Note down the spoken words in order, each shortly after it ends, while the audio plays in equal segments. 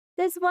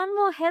There's one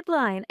more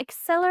headline: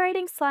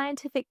 Accelerating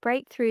Scientific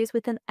Breakthroughs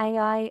with an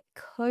AI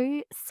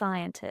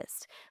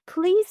Co-Scientist.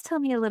 Please tell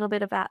me a little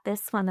bit about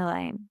this one,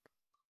 Elaine.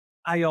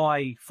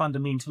 AI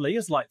fundamentally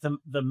is like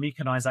the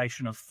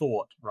mechanization of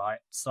thought, right?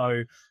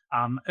 So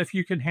if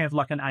you can have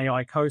like an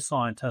AI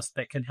co-scientist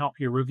that can help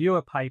you review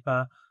a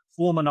paper,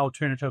 form an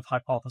alternative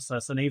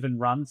hypothesis, and even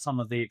run some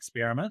of the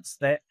experiments,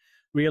 that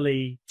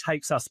really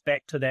takes us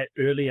back to that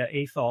earlier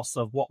ethos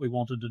of what we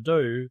wanted to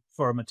do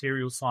for a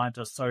materials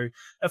scientist. So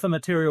if a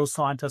materials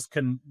scientist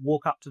can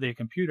walk up to their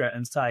computer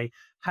and say,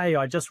 hey,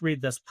 I just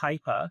read this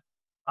paper,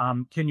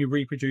 can you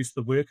reproduce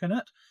the work in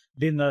it?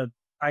 Then the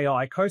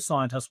AI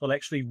co-scientist will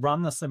actually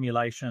run the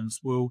simulations,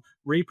 will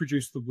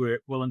reproduce the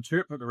work, will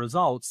interpret the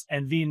results,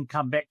 and then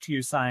come back to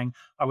you saying,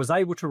 I was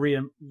able to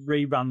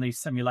rerun these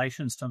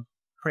simulations to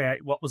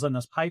create what was in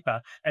this paper.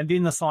 And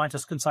then the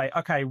scientist can say,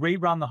 okay,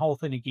 rerun the whole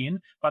thing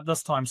again, but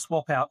this time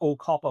swap out all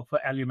copper for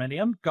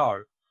aluminium,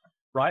 go.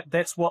 Right?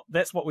 That's what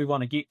we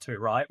want to get to,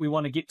 right? We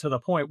want to get to the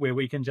point where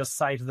we can just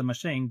say to the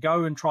machine,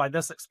 go and try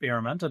this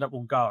experiment and it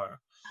will go.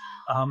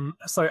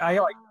 So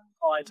AI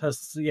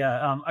scientists,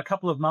 a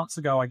couple of months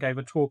ago, I gave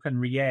a talk in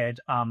Riyadh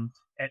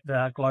at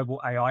the Global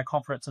AI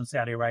Conference in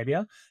Saudi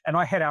Arabia, and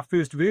I had our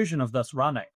first version of this running.